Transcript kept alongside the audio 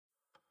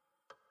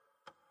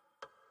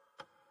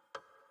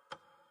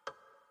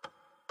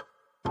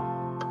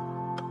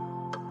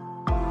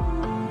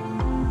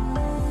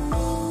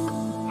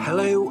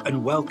Hello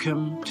and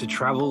welcome to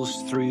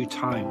Travels Through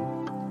Time.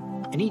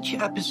 In each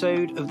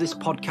episode of this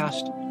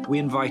podcast, we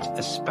invite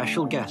a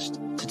special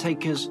guest to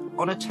take us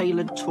on a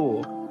tailored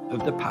tour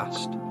of the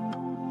past.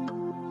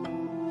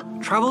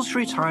 Travels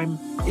Through Time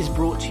is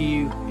brought to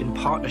you in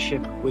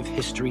partnership with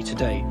History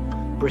Today,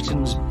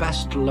 Britain's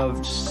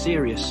best-loved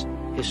serious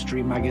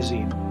history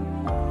magazine.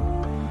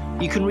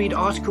 You can read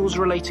articles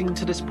relating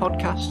to this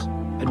podcast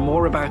and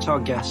more about our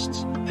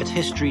guests at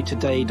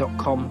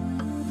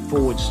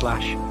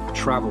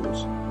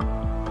historytoday.com/travels.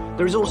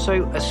 There is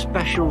also a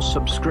special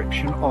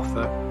subscription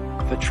offer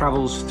for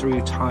Travels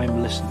Through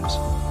Time listeners.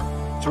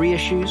 3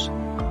 issues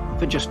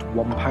for just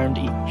 £1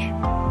 each.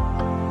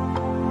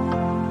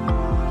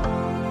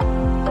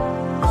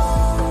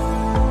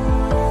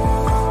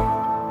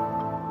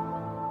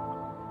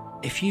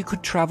 If you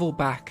could travel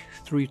back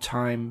through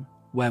time,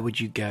 where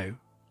would you go?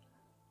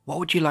 What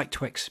would you like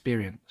to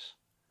experience?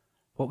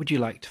 What would you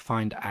like to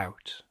find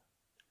out?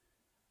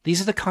 These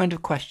are the kind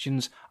of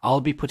questions I'll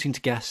be putting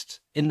to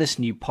guests in this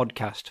new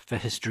podcast for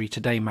History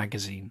Today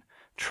magazine,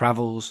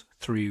 Travels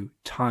Through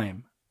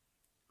Time.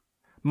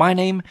 My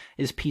name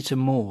is Peter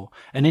Moore,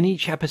 and in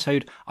each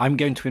episode I'm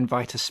going to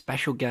invite a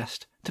special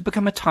guest to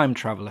become a time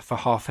traveller for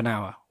half an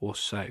hour or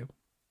so.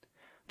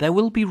 There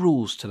will be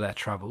rules to their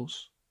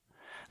travels.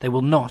 They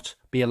will not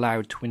be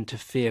allowed to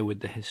interfere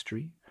with the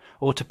history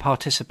or to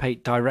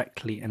participate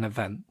directly in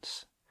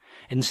events.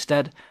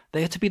 Instead,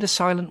 they are to be the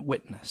silent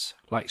witness,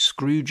 like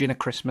Scrooge in A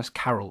Christmas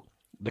Carol,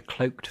 the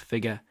cloaked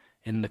figure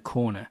in the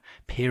corner,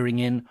 peering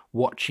in,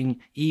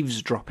 watching,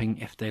 eavesdropping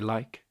if they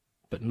like,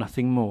 but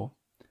nothing more.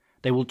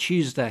 They will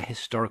choose their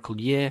historical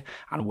year,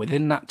 and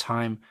within that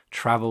time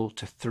travel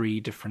to 3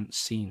 different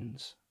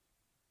scenes.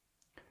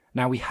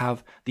 Now we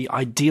have the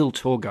ideal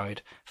tour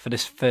guide for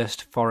this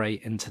first foray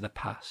into the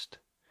past.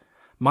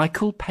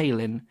 Michael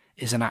Palin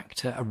is an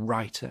actor, a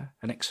writer,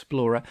 an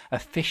explorer, a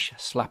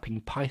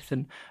fish-slapping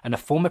python, and a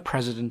former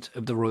president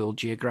of the Royal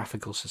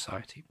Geographical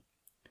Society.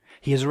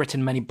 He has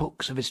written many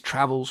books of his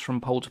travels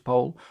from pole to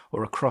pole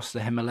or across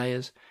the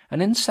Himalayas,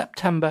 and in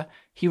September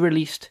he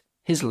released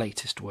his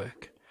latest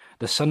work,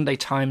 the Sunday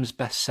Times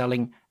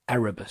best-selling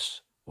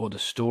Erebus, or The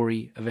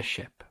Story of a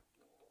Ship.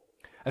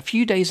 A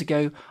few days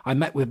ago I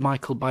met with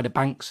Michael by the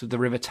banks of the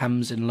River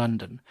Thames in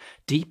London,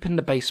 deep in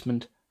the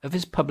basement of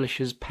his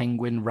publisher's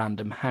Penguin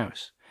Random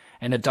House,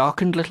 in a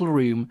darkened little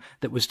room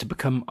that was to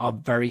become our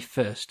very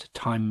first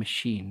time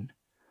machine.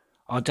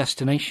 Our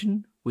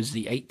destination was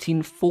the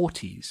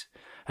 1840s,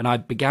 and I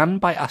began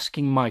by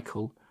asking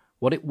Michael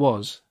what it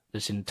was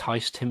that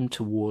enticed him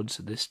towards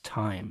this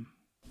time.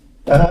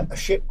 A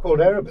ship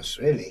called Erebus,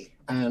 really,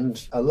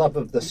 and a love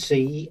of the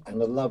sea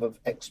and a love of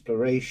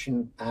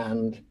exploration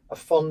and a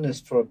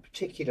fondness for a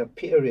particular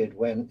period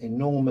when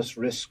enormous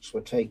risks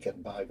were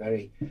taken by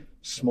very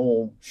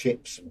small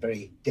ships and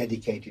very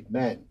dedicated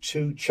men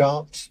to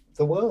chart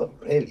the world,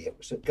 really. It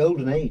was a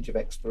golden age of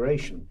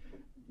exploration,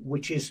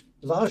 which is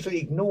largely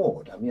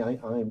ignored. I mean,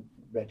 I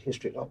read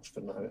history at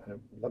Oxford and I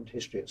loved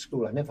history at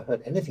school. I never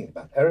heard anything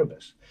about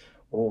Erebus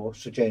or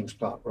Sir James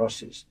Clark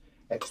Ross's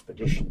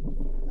expedition.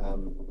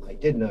 I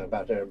did know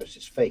about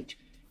Erebus's fate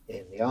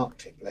in the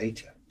Arctic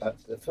later,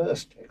 but the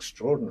first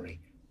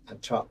extraordinary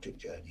Antarctic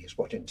journey is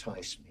what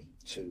enticed me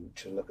to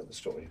look at the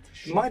story of the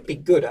ship. It might be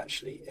good,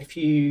 actually, if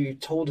you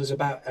told us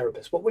about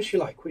Erebus. What was she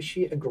like? Was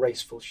she a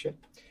graceful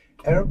ship?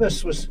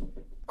 Erebus was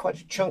quite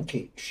a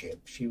chunky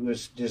ship. She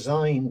was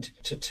designed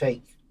to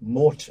take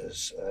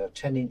mortars,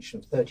 10-inch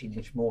and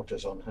 13-inch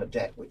mortars on her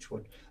deck, which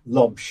would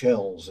lob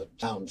shells at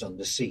towns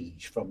under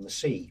siege from the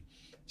sea.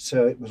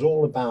 So it was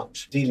all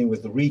about dealing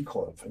with the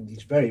recoil from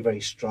these very,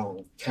 very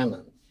strong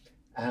cannon.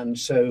 And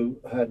so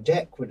her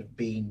deck would have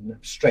been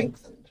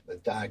strengthened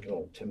with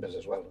diagonal timbers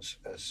as well as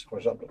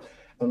horizontal.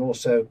 And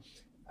also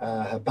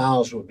her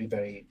bows would be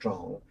very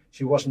strong.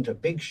 She wasn't a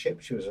big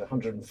ship. She was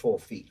 104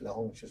 feet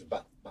long, which was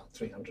about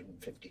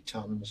 350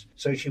 tons.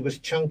 So she was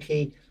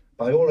chunky,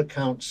 by all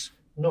accounts,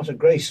 not a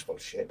graceful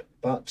ship,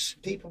 but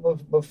people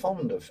were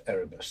fond of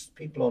Erebus.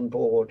 People on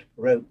board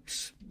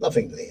wrote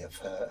lovingly of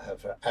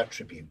her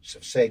attributes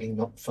of sailing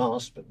not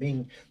fast, but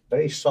being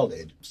very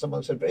solid.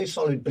 Someone said very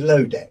solid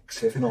below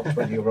decks, if not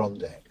when you were on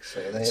deck.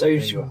 So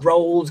she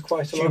rolled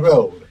quite a lot? She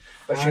rolled,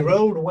 but she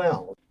rolled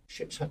well.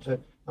 Ships had to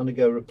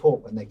undergo a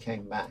report when they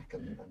came back,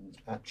 and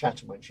at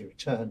Chatham, when she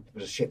returned, there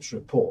was a ship's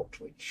report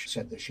which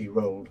said that she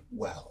rolled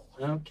well.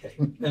 Okay.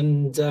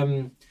 And,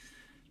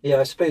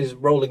 I suppose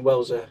rolling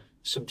well's a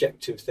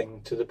subjective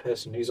thing to the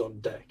person who's on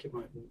deck. It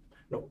might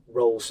not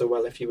roll so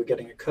well if you were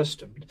getting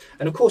accustomed.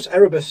 And of course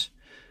Erebus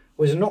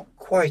was not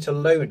quite a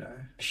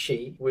loner.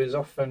 She was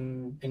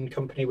often in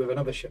company with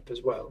another ship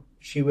as well.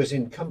 She was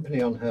in company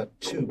on her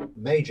 2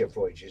 major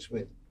voyages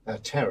with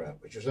Terror,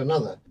 which was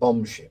another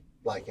bomb ship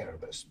like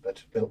Erebus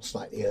but built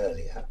slightly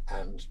earlier,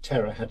 and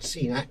Terror had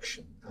seen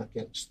action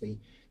against the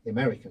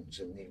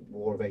Americans in the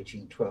War of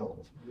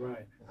 1812.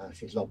 Right.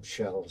 She lobbed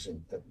shells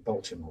at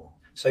Baltimore.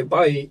 So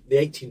by the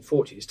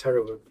 1840s,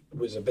 Terror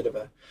was a bit of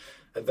a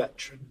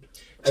veteran.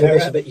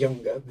 Erebus a bit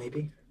younger,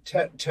 maybe.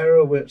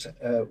 Terra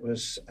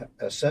was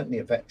certainly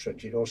a veteran.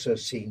 She'd also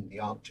seen the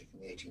Arctic in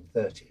the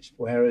 1830s,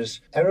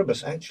 whereas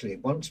Erebus actually,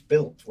 once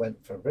built,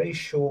 went for a very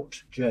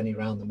short journey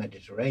around the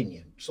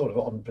Mediterranean, sort of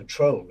on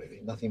patrol,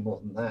 really, nothing more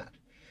than that.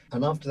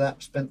 And after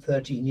that, spent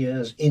 13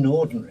 years in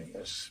ordinary,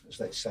 as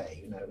they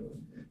say,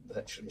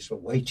 virtually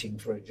sort of waiting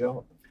for a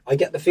job. I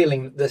get the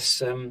feeling that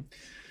this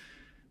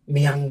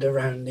meander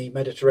around the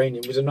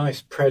Mediterranean was a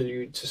nice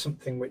prelude to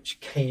something which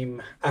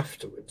came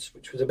afterwards,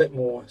 which was a bit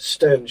more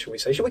stern, shall we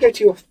say. Shall we go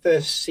to your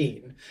first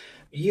scene?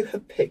 You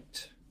have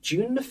picked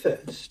June the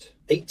 1st,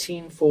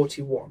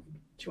 1841.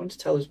 Do you want to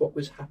tell us what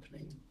was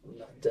happening on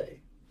that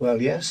day?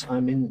 Well, yes,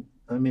 I'm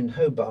in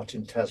Hobart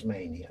in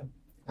Tasmania.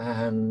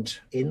 And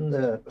in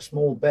the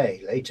small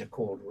bay, later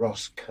called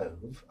Ross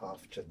Cove,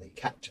 after the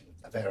captain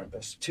of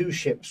Erebus, 2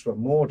 ships were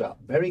moored up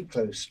very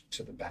close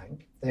to the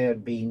bank. They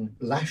had been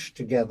lashed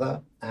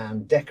together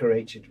and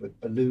decorated with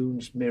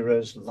balloons,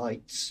 mirrors,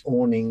 lights,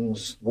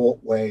 awnings,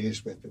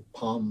 walkways with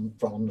palm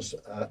fronds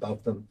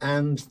above them.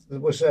 And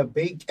there was a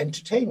big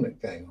entertainment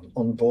going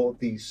on board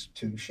these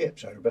 2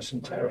 ships, Erebus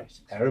and Terra. Right.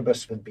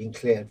 Erebus had been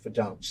cleared for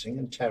dancing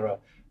and Terra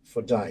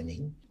for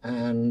dining,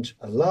 and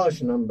a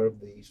large number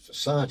of the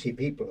society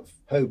people of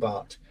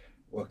Hobart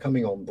were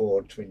coming on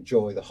board to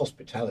enjoy the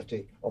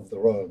hospitality of the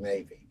Royal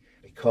Navy,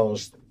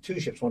 because the 2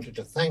 ships wanted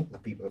to thank the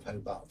people of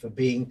Hobart for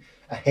being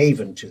a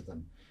haven to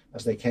them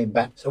as they came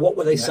back. So what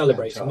were they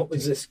celebrating? What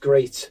was this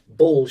great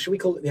ball? Should we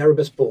call it the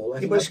Erebus Ball?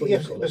 It was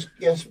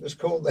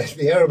called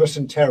the Erebus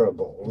and Terra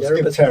Ball.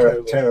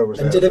 Terra was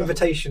and did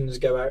invitations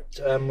go out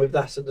with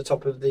that at the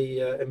top of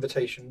the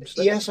invitation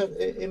slip? Yes,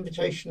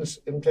 invitations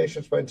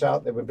went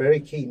out. They were very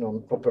keen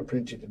on proper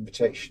printed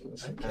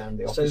invitations. Okay. And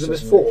the officers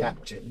and the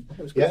captain.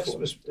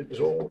 It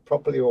was all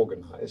properly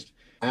organised.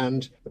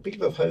 And the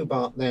people of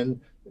Hobart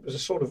then, it was a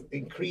sort of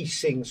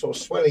increasing, sort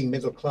of swelling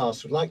middle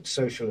class who liked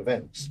social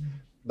events.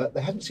 But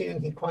they hadn't seen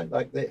anything quite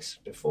like this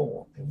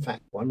before. In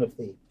fact, one of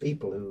the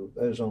people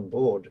those on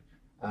board,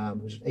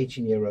 was an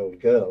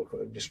 18-year-old girl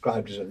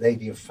described as a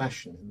lady of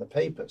fashion in the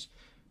papers,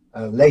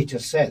 later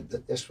said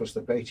that this was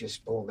the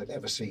greatest ball they'd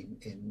ever seen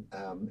in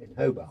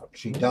Hobart.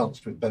 She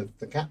danced with both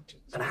the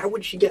captains. And how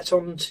would she get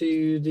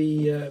onto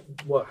the?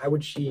 How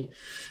would she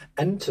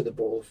enter the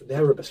ball for the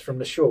Erebus from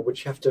the shore? Would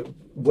she have to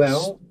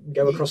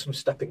go across some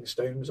stepping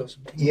stones or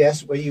something?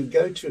 Yes, well, you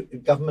go to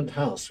Government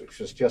House, which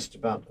was just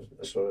about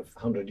a sort of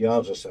 100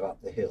 yards or so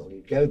up the hill.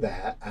 You'd go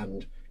there,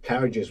 and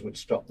carriages would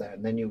stop there,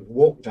 and then you would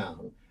walk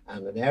down.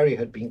 And an area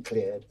had been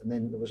cleared, and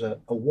then there was a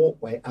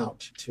walkway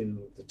out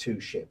to the 2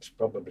 ships,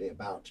 probably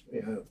about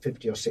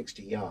 50 or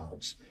 60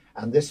 yards.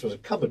 And this was a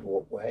covered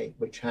walkway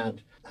which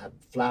had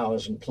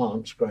flowers and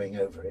plants growing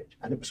over it,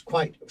 and it was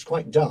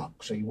quite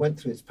dark. So you went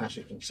through this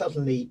passage, and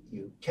suddenly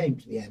you came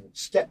to the end,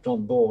 stepped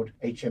on board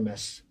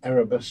HMS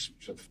Erebus,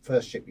 which was the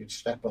first ship you'd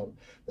step on.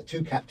 The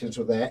 2 captains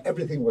were there.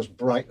 Everything was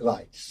bright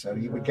light, so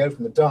you would go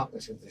from the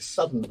darkness into this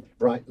sudden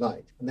bright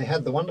light. And they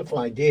had the wonderful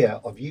idea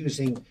of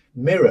using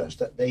mirrors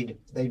that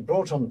they'd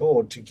brought on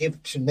board to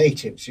give to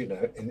natives,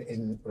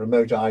 in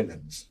remote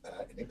islands,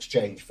 in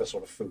exchange for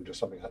sort of food or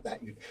something like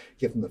that. You'd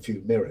give them a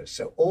few mirrors.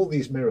 So all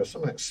these mirrors,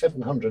 something like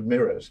 700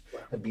 mirrors,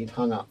 had been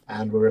hung up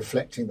and were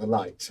reflecting the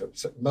light. So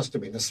it must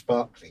have been a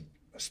sparkling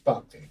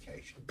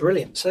occasion.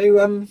 Brilliant.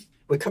 So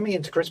we're coming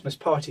into Christmas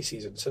party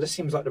season, so this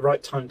seems like the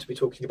right time to be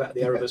talking about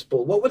the Erebus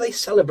Ball. What were they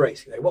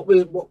celebrating? What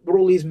were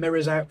all these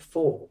mirrors out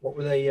for? What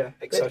were they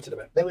excited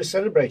about? They were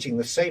celebrating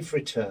the safe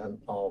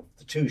return of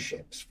the 2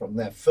 ships from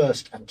their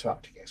first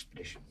Antarctic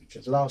expedition, which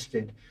had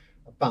lasted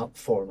about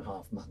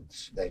 4.5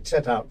 months. They'd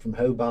set out from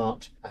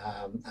Hobart,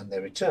 and they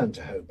returned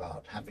to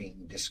Hobart,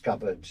 having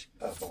discovered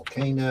a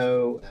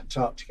volcano,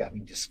 Antarctica,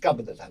 having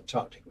discovered that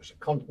Antarctica was a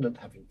continent,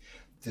 having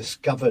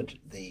discovered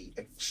the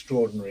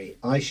extraordinary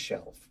ice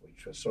shelf,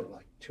 which was sort of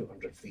like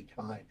 200 feet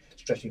high,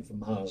 stretching for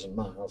miles and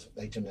miles,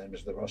 later known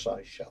as the Ross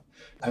Ice Shelf,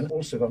 and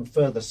also gone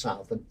further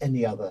south than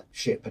any other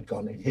ship had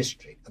gone in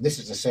history. And this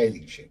is a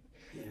sailing ship.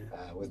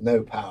 With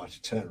no power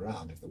to turn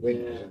around. If the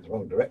wind was in the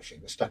wrong direction,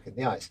 they were stuck in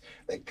the ice.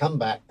 They'd come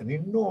back, an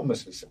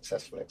enormously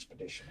successful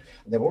expedition.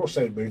 And they were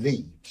also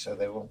relieved, so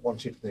they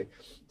wanted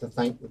to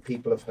thank the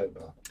people of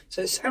Hobart.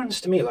 So it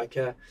sounds to me like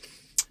a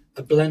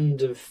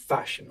blend of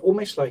fashion,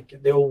 almost like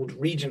the old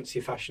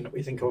Regency fashion that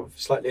we think of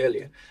slightly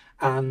earlier,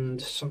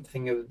 and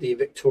something of the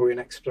Victorian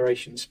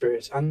exploration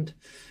spirit. And,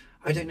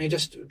 I don't know,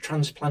 just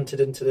transplanted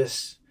into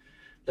this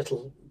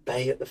little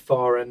bay at the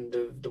far end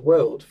of the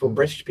world, for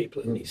British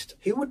people at least.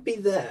 Who would be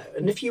there?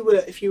 And if you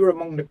were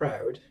among the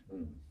crowd,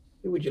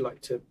 who would you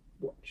like to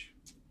watch?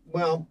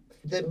 Well,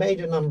 they made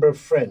a number of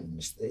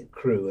friends, the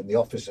crew and the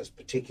officers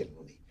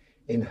particularly,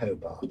 in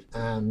Hobart.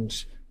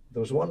 And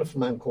there was a wonderful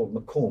man called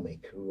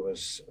McCormick, who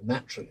was a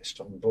naturalist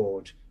on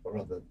board, or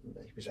rather,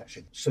 he was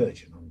actually a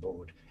surgeon on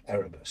board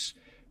Erebus,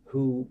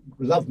 who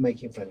loved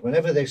making friends.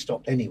 Whenever they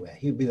stopped anywhere,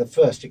 he would be the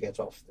first to get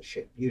off the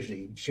ship.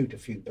 Usually he'd shoot a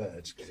few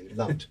birds because he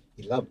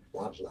loved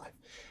wildlife.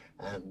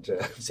 And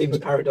seems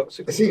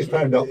paradoxical. It seems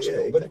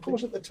paradoxical, Yeah, but of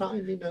course at the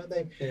time,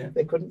 they Yeah.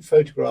 they couldn't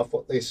photograph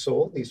what they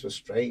saw. These were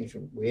strange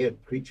and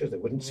weird creatures. They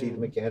wouldn't see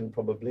them again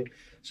probably.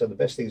 So the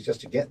best thing is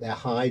just to get their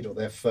hide or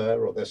their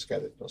fur or their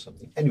skeleton or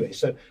something. Anyway,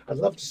 so I'd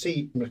love to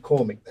see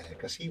McCormick there,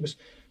 because he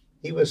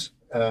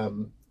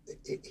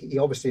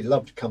obviously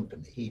loved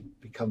company.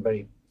 He'd become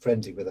very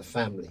friendly with a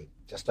family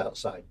just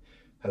outside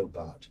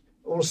Hobart.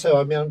 Also,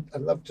 I mean,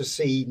 I'd love to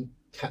see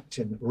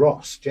Captain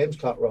Ross. James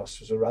Clark Ross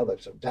was a rather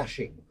sort of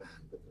dashing man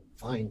with a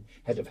fine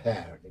head of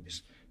hair, and he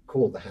was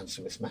called the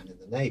handsomest man in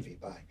the Navy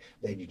by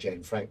Lady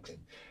Jane Franklin.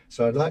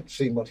 So I'd like to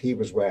see what he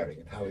was wearing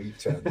and how he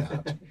turned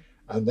out.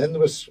 And then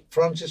there was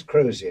Francis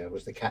Crozier,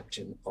 was the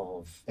captain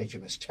of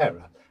HMS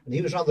Terror, and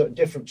he was rather a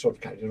different sort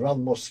of captain, rather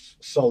more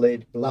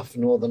solid, bluff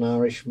Northern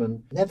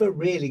Irishman. Never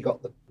really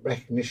got the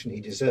recognition he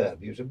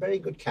deserved. He was a very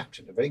good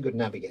captain, a very good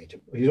navigator.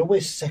 He was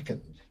always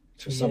second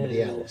to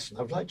somebody else, and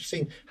I'd like to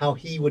see how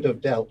he would have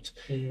dealt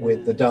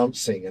with the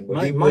dancing. And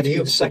might have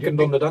been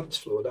second on the dance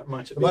floor. That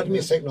might have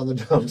been second on the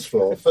dance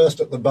floor, first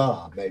at the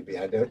bar, maybe,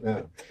 I don't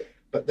know.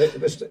 But it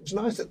was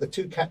nice that the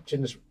two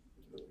captains,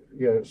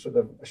 sort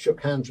of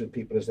shook hands with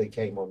people as they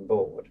came on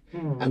board.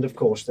 And of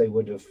course they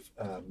would have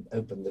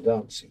opened the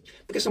dancing.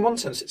 Because in one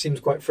sense it seems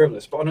quite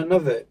frivolous, but on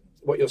another,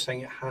 what you're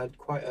saying, it had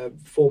quite a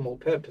formal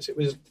purpose. It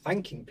was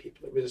thanking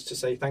people. It was to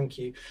say thank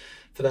you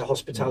for their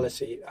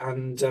hospitality.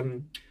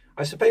 And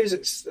I suppose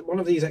it's one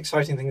of these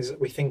exciting things that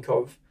we think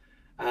of,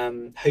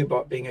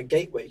 Hobart being a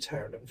gateway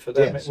town, and for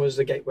them it was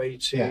a gateway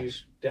to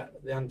the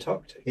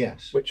Antarctic,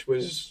 which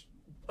was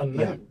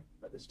unknown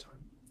at this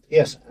time.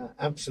 Yes,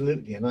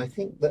 absolutely. And I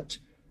think that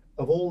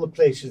of all the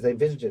places they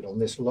visited on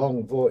this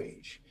long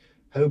voyage,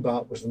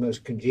 Hobart was the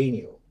most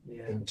congenial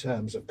in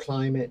terms of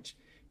climate,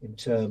 in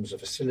terms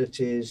of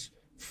facilities,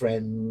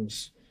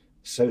 friends,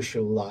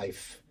 social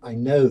life. I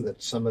know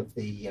that some of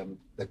the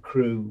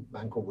crew, a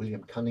man called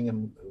William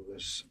Cunningham, who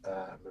was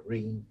a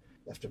Marine,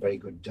 left a very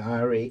good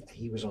diary.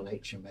 He was on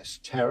HMS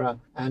Terror,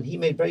 and he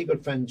made very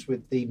good friends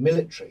with the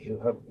military who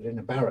were in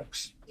a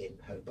barracks in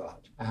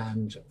Hobart.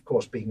 And of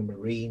course, being a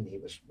Marine, he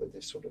was with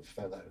this sort of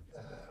fellow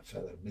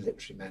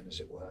military men, as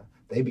it were.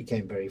 They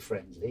became very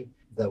friendly.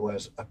 There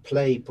was a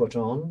play put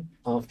on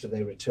after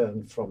they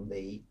returned from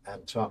the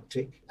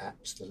Antarctic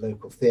at the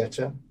local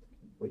theatre,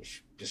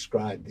 which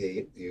described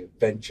the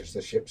adventures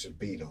the ships had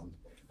been on.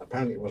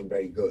 Apparently it wasn't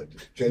very good.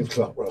 James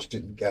Clark Ross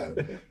didn't go,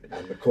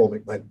 and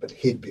McCormick went but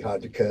hid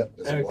behind a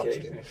curtain and watched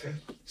it. Okay.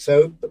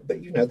 So, but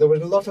there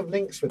was a lot of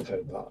links with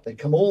Hobart. They'd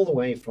come all the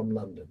way from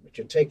London, which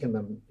had taken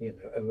them,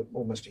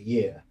 almost a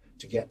year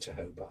to get to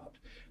Hobart,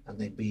 and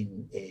they'd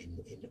been in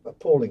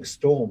appalling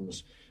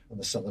storms on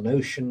the Southern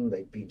Ocean.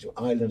 They'd been to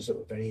islands that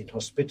were very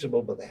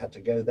inhospitable, but they had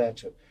to go there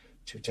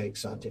to take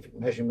scientific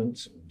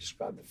measurements and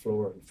describe the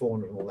flora and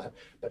fauna and all that.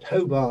 But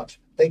Hobart,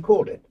 they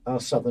called it our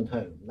southern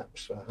home.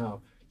 That's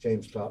how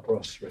James Clark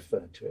Ross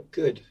referred to it.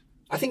 Good.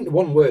 I think the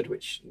one word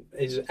which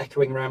is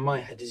echoing around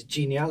my head is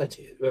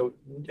geniality. Well,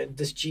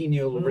 this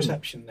genial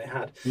reception they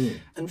had.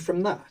 And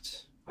from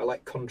that, I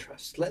like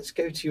contrast. Let's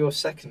go to your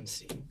second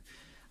scene.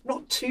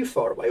 Not too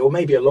far away, or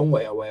maybe a long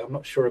way away. I'm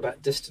not sure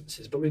about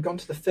distances, but we've gone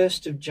to the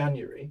 1st of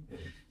January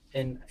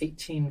in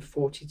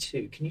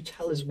 1842. Can you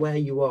tell us where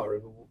you are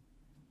and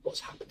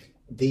what's happening?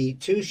 The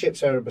two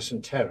ships, Erebus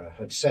and Terror,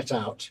 had set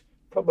out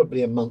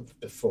probably a month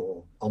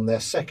before on their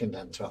second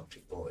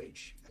Antarctic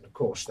voyage. And of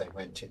course they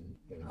went in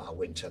our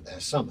winter, their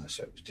summer,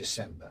 so it was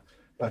December.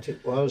 But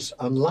it was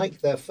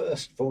unlike their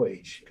first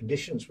voyage.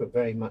 Conditions were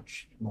very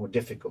much more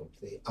difficult.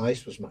 The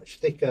ice was much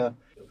thicker,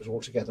 it was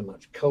altogether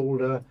much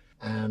colder,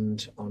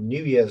 and on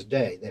New Year's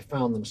Day they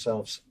found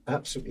themselves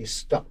absolutely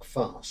stuck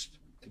fast,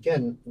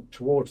 again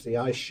towards the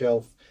ice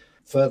shelf,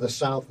 further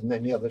south than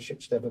any other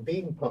ships had ever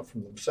been, apart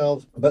from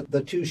themselves. But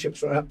the two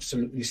ships were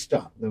absolutely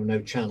stuck. There were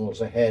no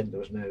channels ahead. There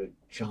was no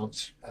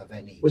chance of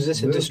any Was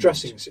this movement. A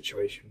distressing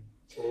situation?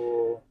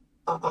 Or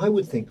I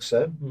would think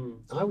so.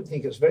 I would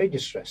think it was very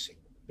distressing,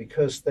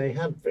 because they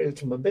had very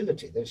little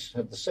mobility. They just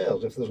had the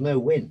sails. If there was no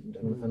wind,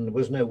 and there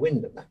was no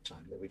wind at that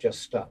time, they were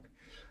just stuck.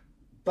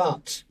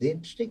 But the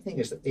interesting thing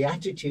is that the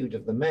attitude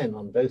of the men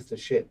on both the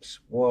ships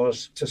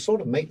was to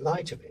sort of make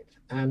light of it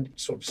and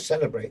sort of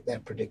celebrate their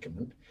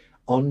predicament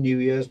on New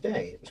Year's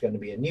Day. It was going to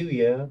be a new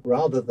year,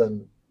 rather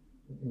than,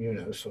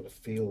 sort of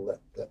feel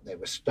that they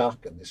were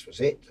stuck and this was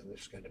it, and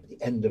this was going to be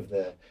the end of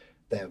their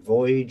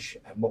voyage,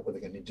 and what were they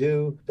going to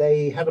do?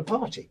 They had a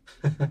party,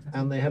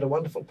 and they had a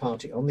wonderful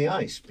party on the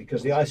ice,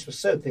 because the ice was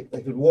so thick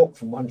they could walk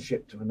from one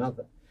ship to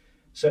another.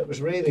 So it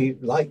was really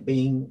like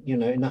being,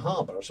 in a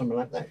harbour or something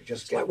like that.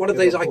 Just like one of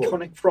those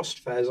iconic frost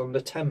fairs on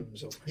the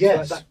Thames, or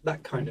like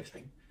that kind of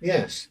thing.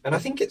 Yes. And I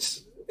think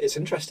it's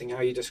interesting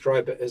how you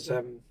describe it as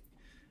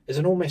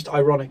an almost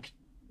ironic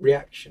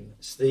reaction.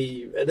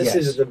 This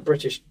is the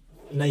British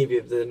Navy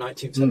of the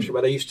 19th century,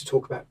 where they used to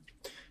talk about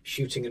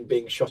shooting and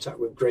being shot at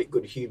with great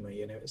good humour.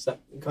 It's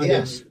that kind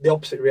of the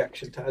opposite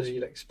reaction to as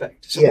you'd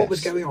expect. So what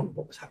was going on?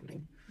 What was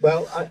happening?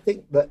 Well, I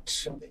think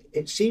that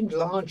it seemed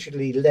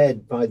largely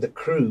led by the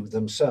crew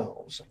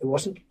themselves. It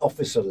wasn't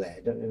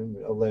officer-led,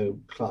 although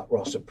Clark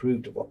Ross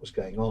approved of what was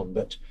going on,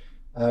 but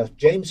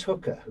James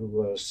Hooker, who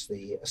was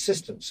the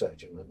assistant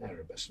surgeon on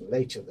Erebus, and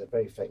later the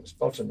very famous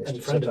botanist And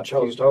who friend set of up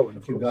Charles Darwin,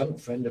 of Kew course. Gardner,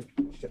 friend of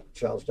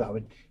Charles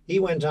Darwin. He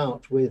went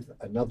out with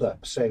another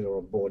sailor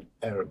on board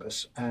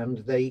Erebus, and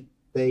they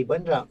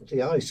went out into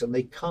the ice and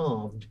they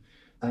carved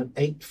an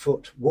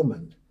 8-foot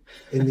woman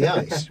in the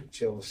ice,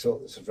 which I always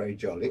thought was very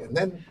jolly. And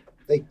then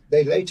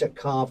they later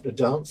carved a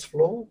dance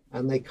floor,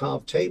 and they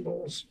carved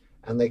tables,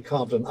 and they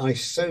carved an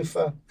ice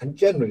sofa, and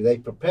generally they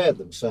prepared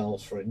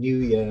themselves for a New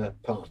Year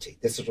party.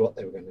 This is what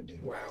they were going to do.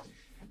 Wow.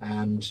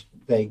 And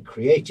they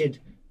created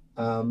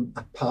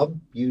a pub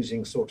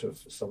using sort of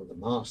some of the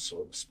masts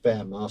or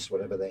spare masts,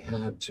 whatever they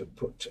had, to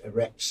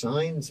erect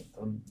signs.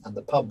 And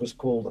the pub was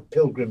called the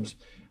Pilgrims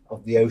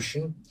of the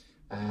Ocean.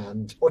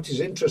 And what is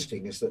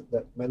interesting is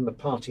that when the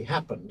party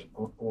happened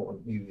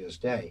on New Year's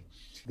Day,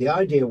 the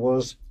idea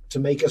was to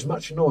make as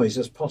much noise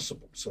as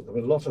possible. So there were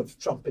a lot of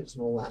trumpets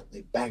and all that.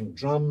 They banged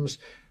drums.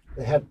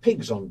 They had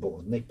pigs on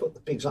board, and they put the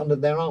pigs under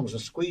their arms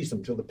and squeezed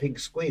them till the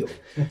pigs squealed.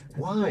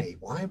 Why?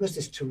 Why was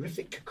this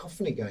terrific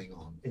cacophony going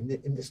on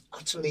in this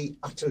utterly,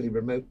 utterly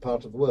remote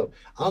part of the world?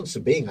 Answer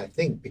being, I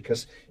think,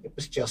 because it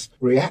was just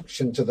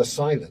reaction to the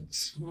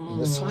silence. And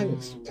the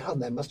silence down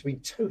there must have been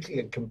totally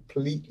and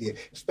completely,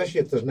 especially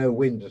if there's no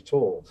wind at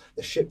all.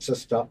 The ships are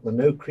stuck, there are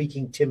no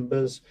creaking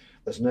timbers,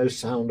 there's no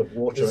sound of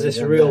water. There's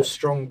this real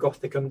strong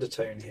Gothic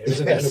undertone here,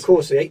 isn't it? And of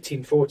course, the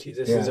 1840s,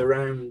 this is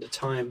around the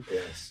time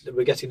that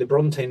we're getting the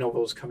Bronte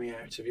novels coming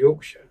out of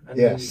Yorkshire. And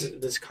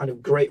this kind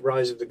of great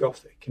rise of the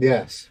Gothic.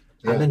 Yes.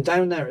 Yeah. And then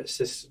down there, it's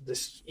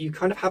this you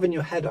kind of have in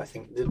your head, I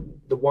think,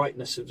 the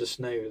whiteness of the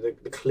snow,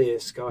 the clear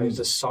skies,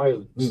 the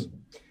silence.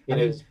 You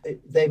know,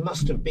 they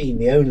must have been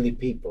the only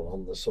people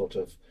on the sort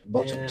of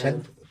bottom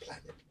tenth of the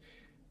planet.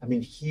 I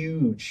mean,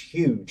 huge,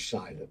 huge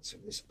silence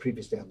in this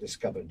previously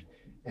undiscovered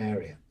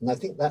area. And I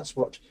think that's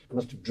what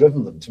must have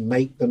driven them to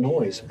make the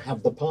noise and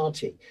have the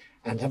party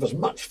and have as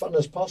much fun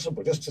as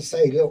possible, just to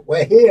say, look,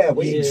 we're here,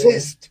 we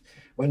exist.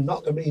 We're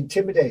not going to be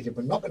intimidated.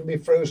 We're not going to be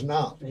frozen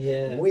up.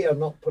 Yeah. We are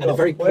not put and off. a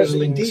very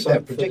puzzling indeed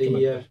sight their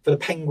predicament. for the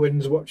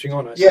penguins watching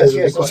on us. Yes,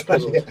 Quite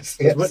puzzled. Yes.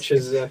 As much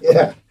as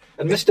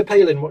and Mr.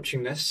 Palin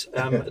watching this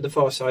at the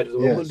far side of the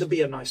world, would there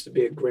be nice to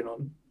be a grin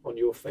on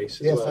your face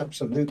as well? Yes,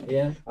 absolutely.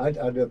 Yeah, I'd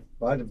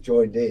have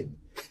joined in.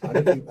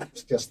 I think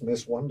that's just the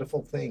most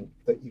wonderful thing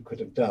that you could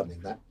have done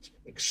in that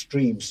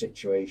extreme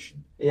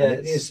situation. Yeah,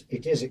 and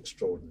it is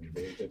extraordinary.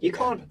 Really, you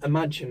can't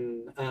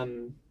imagine.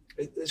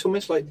 It's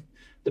almost like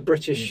the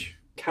British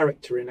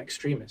character in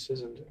Extremis,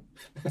 isn't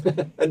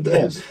it? and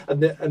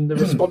the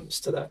response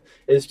to that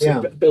is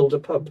to build a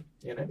pub,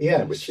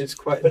 which is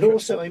quite. But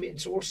also, I mean,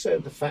 it's also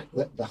the fact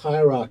that the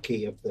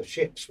hierarchy of the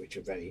ships, which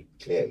are very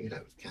clear,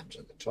 the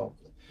captain at the top,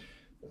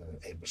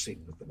 Able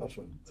Seaman at the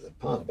bottom of the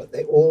pile, but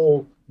they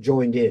all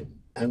joined in.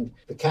 And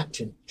the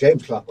captain,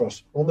 James Clark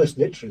Ross, almost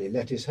literally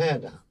let his hair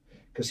down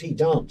because he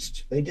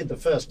danced. They did the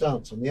first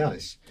dance on the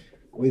ice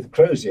with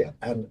Crozier,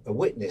 and a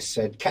witness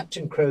said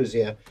Captain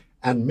Crozier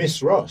and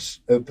Miss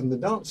Ross opened the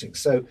dancing.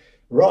 So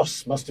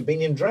Ross must have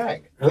been in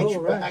drag, which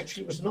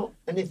actually was not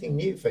anything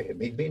new for him.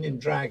 He'd been in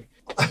drag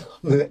on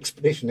the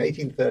expedition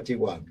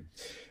 1831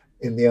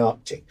 in the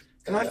Arctic.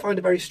 Can I find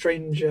a very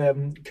strange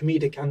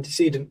comedic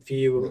antecedent for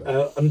you?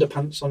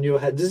 Underpants on your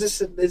head. Is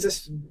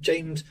this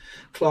James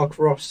Clark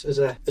Ross as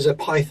a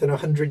python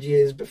 100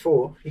 years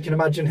before? You can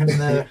imagine him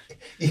there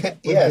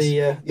with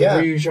the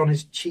rouge on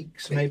his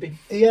cheeks, maybe.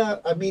 Yeah,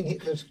 I mean,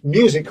 it was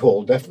music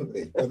hall,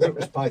 definitely. Whether it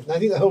was python, I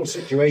think the whole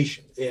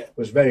situation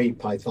was very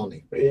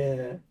pythonic. Really.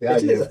 Yeah, the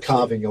idea of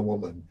carving a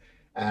woman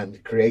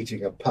and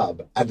creating a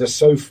pub and a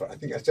sofa. I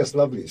think that's just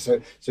lovely. So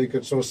you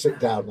could sort of sit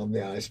down on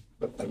the ice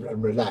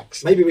and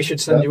relax. Maybe we should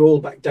send you all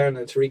back down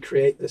there to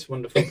recreate this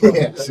wonderful pub.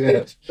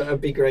 That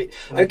would be great.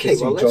 Okay,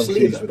 well, let's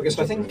leave that because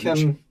I think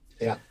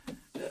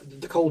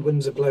the cold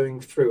winds are blowing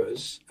through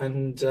us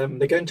and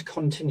they're going to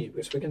continue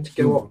because we're going to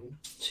go on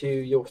to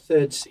your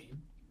third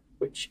scene,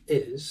 which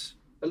is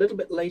a little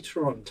bit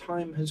later on.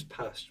 Time has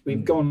passed.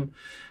 We've gone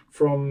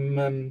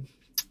from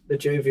the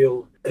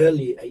jovial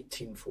early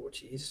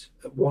 1840s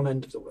at one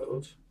end of the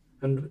world,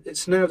 and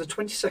it's now the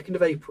 22nd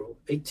of April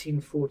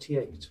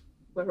 1848.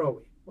 Where are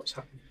we? What's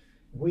happening?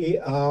 We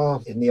are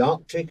in the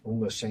Arctic,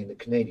 almost saying the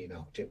Canadian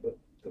Arctic, but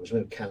there was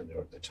no Canada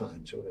at the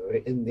time, so we were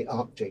in the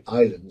Arctic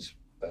islands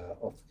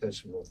off the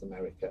coast of North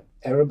America.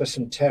 Erebus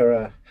and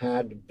Terror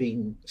had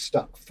been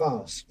stuck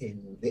fast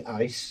in the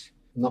ice,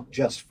 not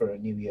just for a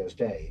New Year's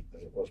Day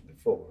as it was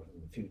before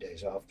and a few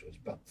days afterwards,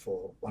 but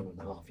for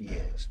 1.5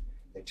 years.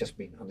 They'd just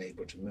been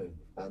unable to move.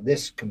 And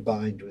this,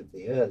 combined with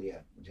the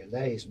earlier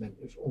delays, meant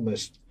it was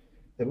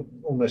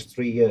almost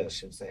 3 years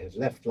since they had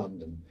left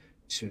London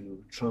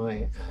to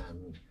try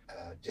and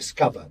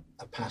discover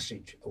a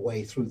passage, a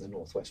way through the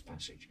Northwest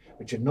Passage,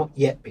 which had not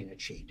yet been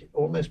achieved. It had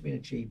almost been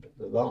achieved, but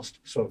the last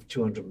sort of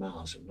 200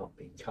 miles had not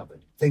been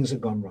covered. Things had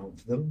gone wrong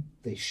for them.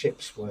 The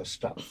ships were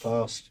stuck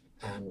fast,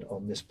 and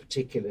on this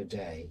particular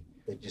day,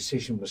 the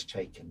decision was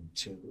taken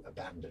to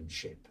abandon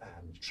ship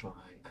and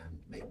try and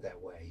make their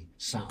way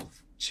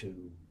south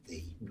to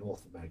the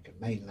North American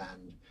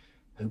mainland,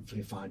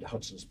 hopefully find a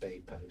Hudson's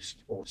Bay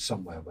post or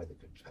somewhere where they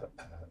could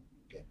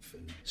get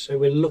food. So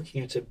we're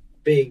looking at a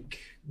big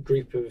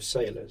group of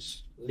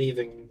sailors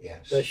leaving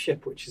Yes. their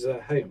ship, which is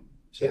their home.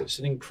 So Yeah. it's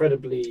an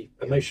incredibly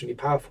emotionally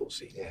powerful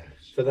scene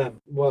Yes. for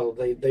them. Well,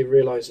 they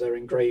realise they're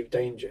in grave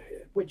danger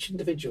here. Which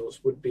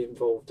individuals would be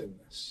involved in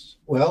this?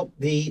 Well,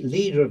 the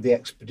leader of the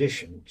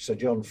expedition, Sir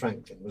John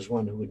Franklin, was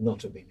one who would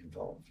not have been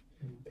involved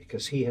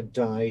because he had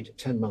died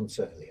 10 months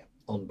earlier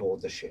on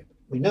board the ship.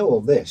 We know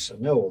all this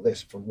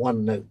from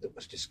one note that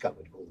was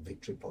discovered, called the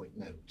Victory Point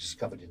Note,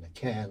 discovered in a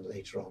cairn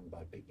later on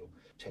by people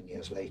 10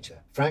 years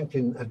later.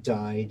 Franklin had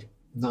died,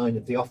 9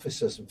 of the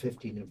officers and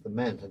 15 of the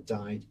men had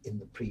died in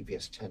the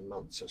previous 10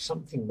 months. So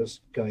something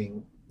was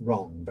going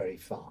wrong very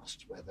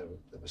fast. Whether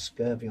there was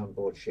scurvy on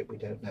board ship, we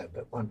don't know.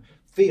 But one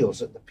feels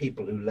that the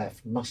people who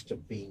left must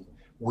have been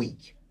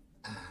weak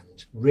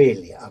and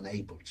really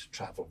unable to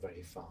travel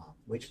very far,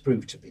 which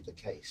proved to be the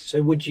case.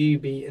 So would you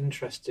be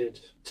interested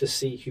to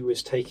see who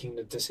was taking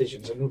the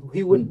decisions, and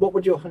what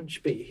would your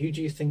hunch be? Who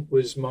do you think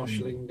was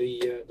marshalling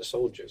the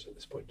soldiers at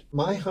this point?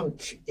 My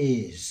hunch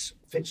is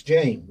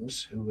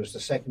Fitzjames, who was the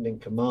second in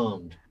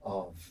command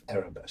of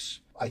Erebus,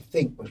 I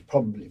think was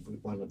probably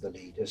one of the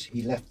leaders.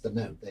 He left the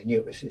note. They knew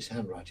it was his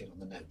handwriting on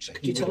the note. So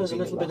Could you tell us a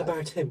little bit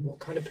about him? What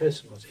kind of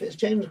person was he?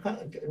 Fitzjames was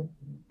quite a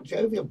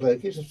jovial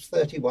bloke. He was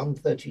 31,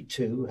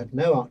 32, had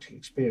no Arctic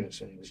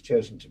experience, and he was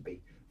chosen to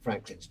be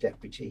Franklin's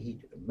deputy.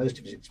 Most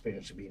of his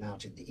experience had been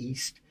out in the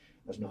East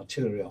as an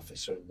artillery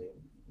officer in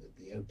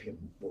the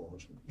Opium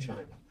Wars in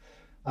China.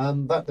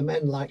 But the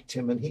men liked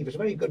him, and he was a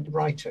very good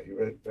writer. He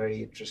wrote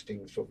very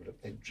interesting sort of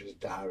entries,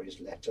 diaries,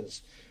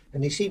 letters,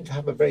 and he seemed to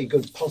have a very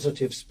good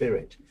positive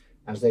spirit.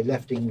 As they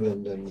left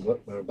England and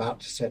were about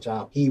to set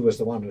out, he was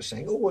the one who was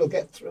saying, "Oh, we'll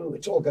get through,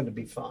 it's all going to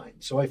be fine."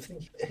 So I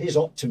think his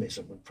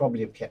optimism would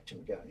probably have kept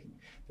him going.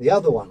 The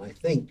other one, I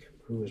think,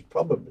 who was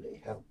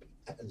probably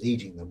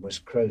leading them was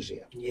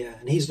Crozier. Yeah,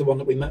 and he's the one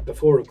that we met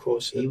before, of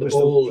course. He was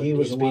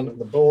the one at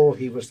the ball.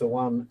 He was the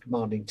one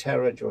commanding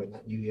terror during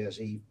that New Year's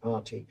Eve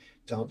party,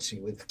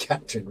 dancing with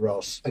Captain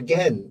Ross.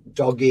 Again,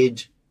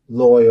 dogged,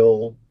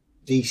 loyal,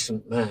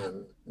 decent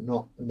man,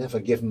 never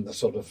given the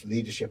sort of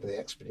leadership of the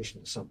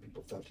expedition that some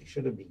people felt he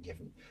should have been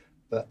given.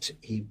 But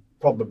he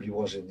probably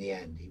was in the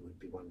end. He would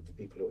be one of the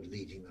people who were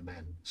leading the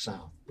men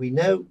south. We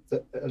know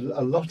that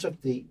a lot of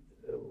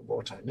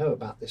what I know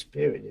about this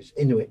period is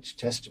Inuit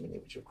testimony,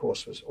 which of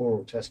course was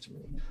oral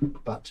testimony,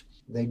 but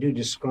they do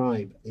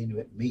describe the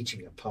Inuit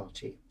meeting a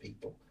party of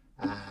people,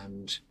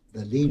 and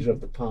the leader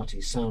of the party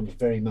sounds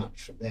very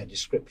much, from their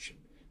description,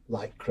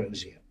 like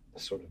Crozier, a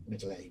sort of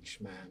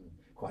middle-aged man,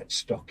 quite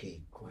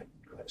stocky, quite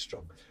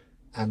strong.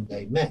 And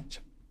they met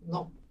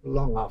not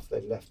long after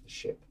they left the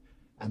ship,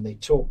 and they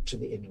talked to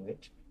the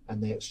Inuit,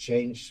 and they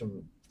exchanged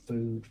some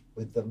food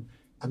with them.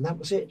 And that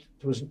was it.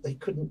 They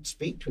couldn't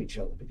speak to each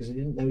other because they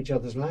didn't know each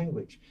other's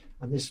language.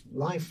 And this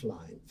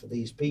lifeline for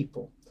these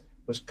people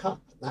was cut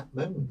at that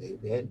moment.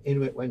 The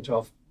Inuit went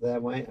off their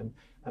way, and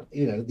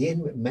the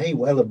Inuit may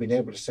well have been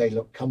able to say,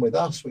 "Look, come with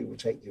us, we will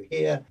take you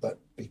here." But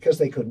because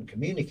they couldn't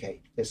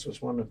communicate, this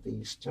was one of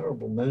these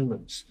terrible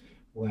moments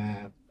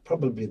where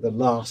probably the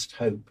last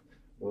hope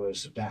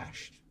was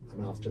dashed.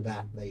 And after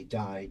that, they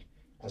died,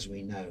 as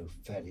we know,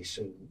 fairly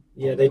soon.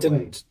 Yeah, they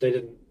didn't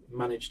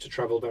manage to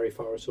travel very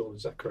far at all.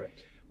 Is that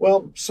correct?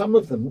 Well, some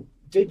of them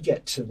did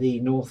get to the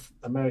North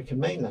American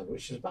mainland,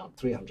 which is about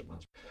 300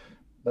 miles.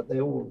 But they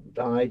all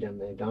died,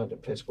 and they died at a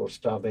place called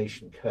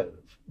Starvation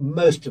Cove.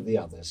 Most of the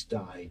others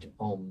died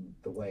on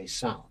the way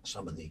south.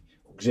 Some of the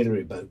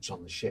auxiliary boats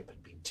on the ship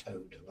had been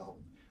towed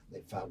along.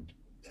 They found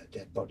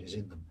dead bodies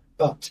in them.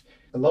 But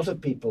a lot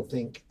of people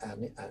think,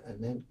 and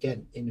then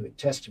again, Inuit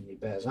testimony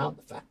bears out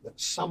the fact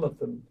that some of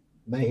them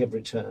may have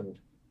returned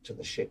to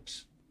the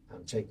ships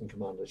and taken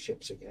command of the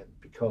ships again,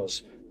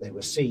 because they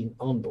were seen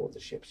on board the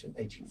ships in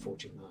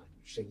 1849,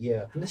 which is a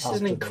year. And this is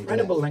an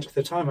incredible length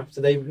of time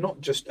after they've not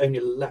just only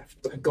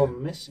left, but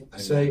gone missing.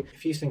 So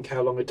if you think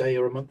how long a day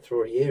or a month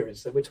or a year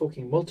is, we're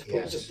talking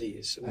multiples of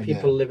these, and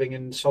people living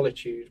in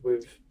solitude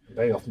with...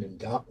 Very often in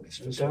darkness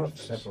for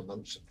several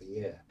months of the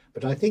year.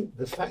 But I think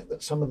the fact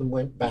that some of them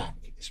went back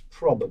is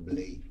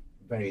probably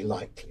very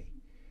likely,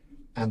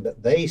 and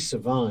that they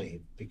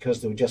survived because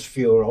there were just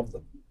fewer of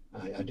them.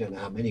 I don't know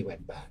how many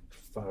went back.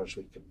 As far as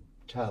we can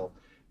tell,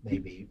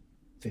 maybe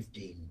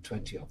 15,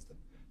 20 of them.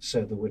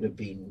 So there would have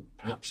been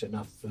perhaps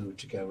enough food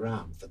to go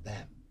round for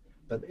them.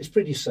 But it's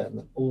pretty certain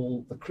that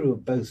all the crew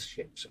of both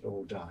ships had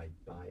all died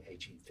by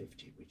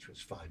 1850, which was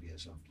 5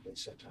 years after they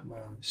set out.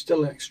 Wow,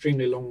 still an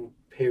extremely long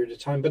period of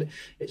time. But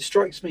it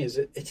strikes me as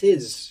it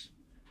is,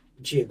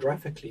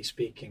 geographically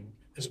speaking,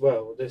 as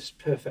well, this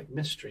perfect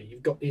mystery.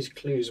 You've got these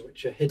clues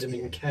which are hidden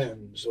in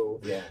cairns, or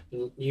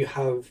you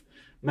have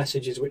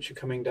messages which are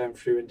coming down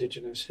through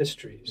indigenous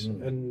histories,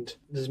 and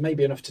there's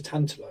maybe enough to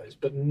tantalise,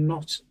 but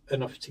not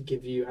enough to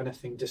give you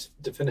anything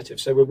definitive.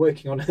 So we're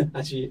working on,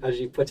 as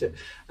you put it,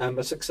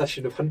 a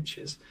succession of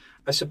hunches.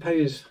 I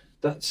suppose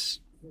that's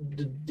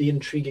the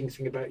intriguing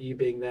thing about you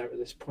being there at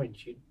this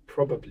point. You'd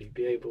probably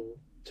be able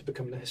to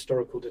become the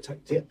historical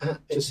detective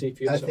to see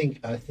for yourself.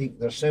 I think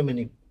there are so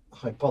many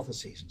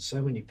hypotheses, and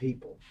so many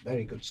people,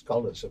 very good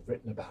scholars, have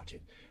written about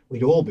it.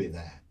 We'd all be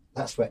there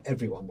That's where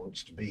everyone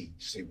wants to be,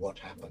 to see what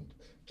happened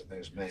to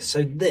those men.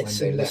 So this when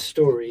they in the left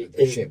story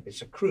the ship.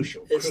 It's a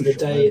crucial, it's crucial the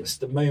day, moment. it's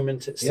the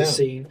moment, it's Yeah, the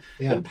scene,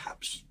 yeah. and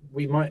perhaps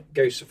we might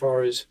go so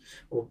far as,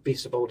 or be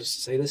so bold as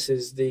to say, this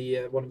is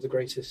the one of the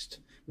greatest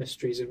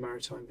mysteries in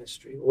maritime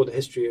history, or the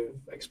history of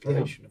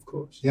exploration, of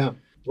course. Yeah.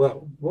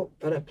 Well, what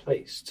better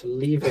place to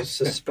leave us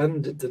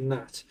suspended than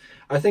that?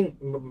 I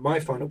think my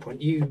final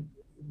point, you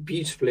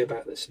beautifully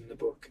about this in the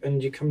book,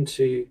 and you come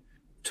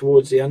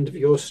towards the end of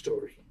your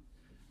story,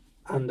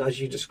 and as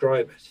you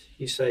describe it,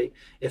 you say,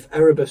 if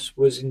Erebus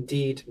was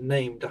indeed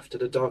named after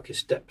the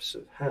darkest depths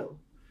of hell,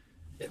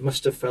 it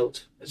must have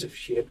felt as if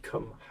she had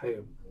come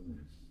home.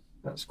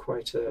 That's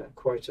quite a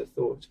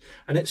thought,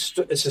 and it's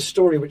a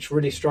story which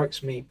really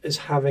strikes me as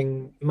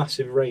having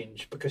massive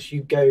range, because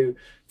you go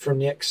from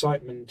the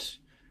excitement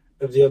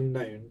of the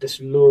unknown, this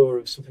lure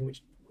of something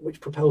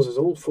which propels us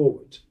all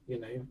forward,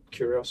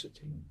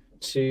 curiosity,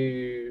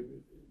 to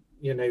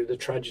the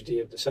tragedy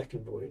of the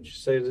second voyage.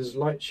 So there's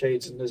light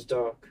shades and there's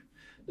dark.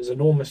 There's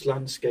enormous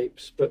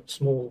landscapes, but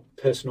small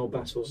personal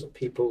battles that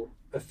people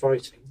are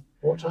fighting.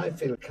 What I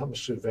feel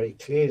comes through very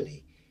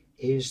clearly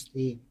is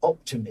the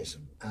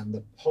optimism and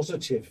the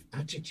positive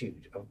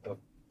attitude of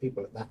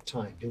people at that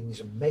time doing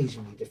these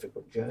amazingly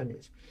difficult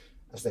journeys.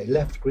 As they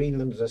left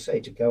Greenland, as I say,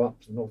 to go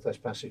up to the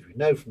Northwest Passage, we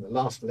know from the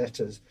last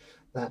letters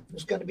that it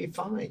was going to be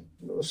fine.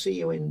 We'll see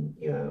you in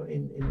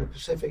the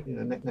Pacific,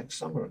 next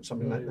summer or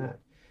something like that.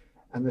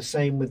 And the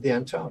same with the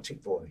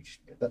Antarctic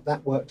voyage.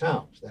 That worked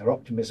out. Their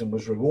optimism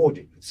was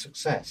rewarded with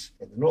success.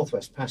 In the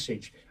Northwest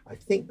Passage, I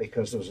think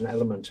because there was an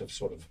element of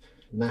sort of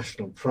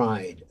national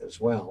pride as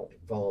well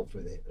involved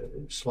with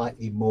it,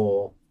 slightly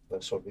more of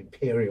a sort of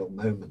imperial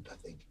moment, I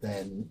think,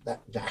 then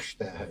that dashed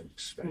their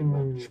hopes very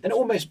much. And it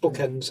almost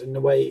bookends, in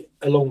a way,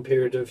 a long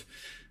period of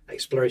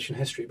exploration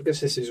history,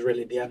 because this is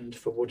really the end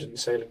for wooden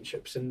sailing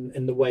ships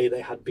in the way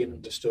they had been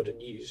understood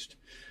and used,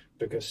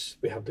 because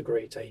we have the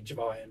great age of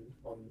iron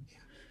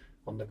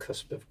on the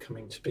cusp of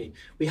coming to be.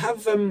 We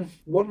have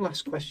one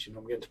last question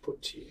I'm going to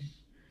put to you.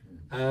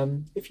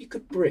 If you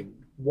could bring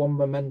one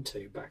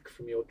memento back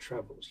from your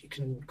travels, you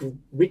can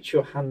reach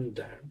your hand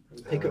down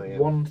and pick up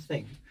one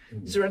thing.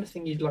 Is there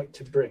anything you'd like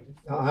to bring?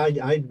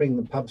 I'd bring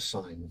the pub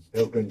sign,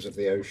 Pilgrims of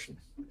the Ocean.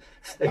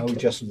 Okay. I would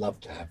just love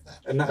to have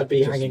that. And that would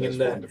be hanging in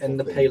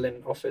the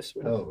Palin office,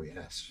 wouldn't it? Oh,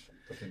 yes.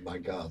 Put in my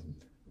garden.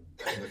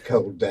 On a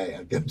cold day,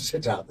 I'd go and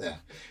sit out there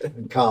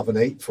and carve an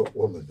 8-foot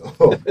woman.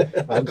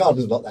 Our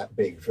garden's not that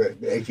big for an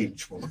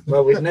 8-inch woman.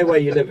 Well, we'd know where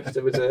you live if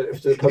there was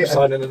a pub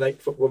sign and an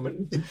 8-foot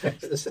woman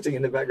sitting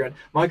in the background.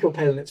 Michael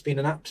Palin, it's been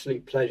an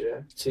absolute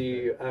pleasure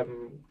to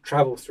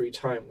travel through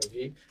time with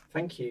you.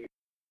 Thank you.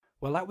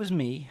 Well, that was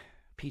me,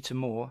 Peter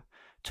Moore,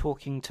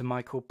 talking to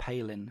Michael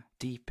Palin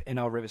deep in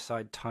our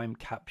Riverside time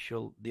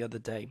capsule the other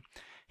day.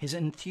 His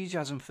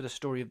enthusiasm for the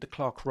story of the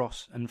Clark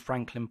Ross and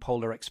Franklin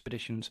polar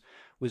expeditions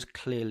was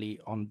clearly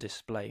on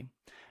display.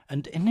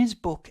 And in his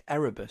book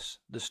Erebus,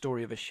 The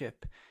Story of a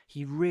Ship,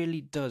 he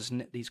really does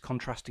knit these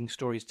contrasting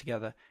stories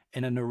together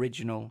in an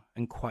original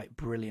and quite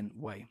brilliant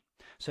way.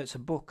 So it's a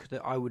book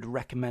that I would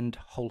recommend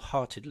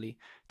wholeheartedly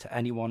to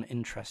anyone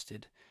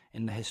interested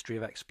in the history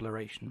of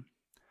exploration.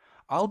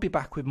 I'll be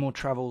back with more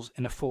travels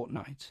in a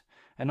fortnight,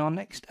 and our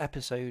next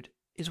episode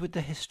is with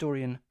the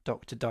historian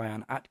Dr.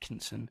 Diane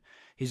Atkinson,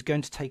 who's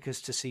going to take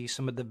us to see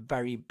some of the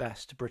very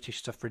best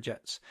British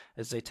suffragettes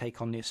as they take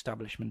on the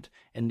establishment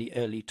in the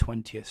early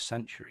 20th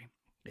century.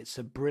 It's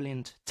a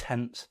brilliant,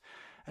 tense,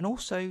 and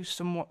also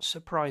somewhat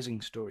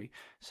surprising story,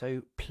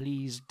 so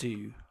please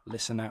do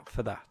listen out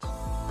for that.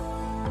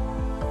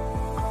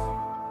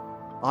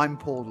 I'm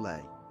Paul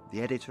Lay,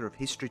 the editor of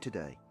History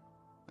Today,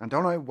 and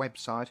on our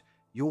website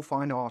you'll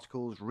find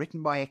articles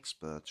written by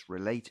experts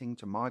relating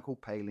to Michael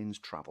Palin's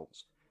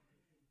travels.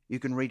 You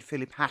can read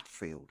Philip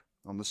Hatfield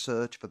on the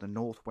search for the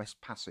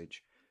Northwest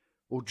Passage,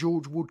 or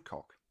George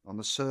Woodcock on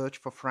the search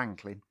for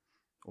Franklin,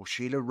 or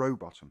Sheila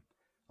Rowbottom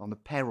on the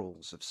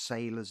perils of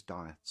sailors'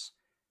 diets.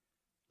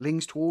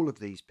 Links to all of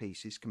these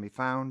pieces can be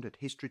found at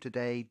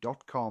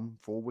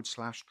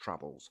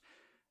historytoday.com/travels.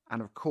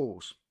 And of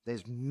course,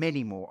 there's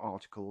many more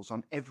articles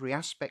on every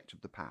aspect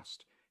of the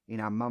past in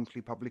our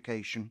monthly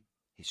publication,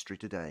 History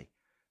Today,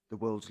 the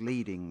world's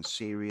leading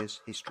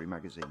serious history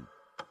magazine.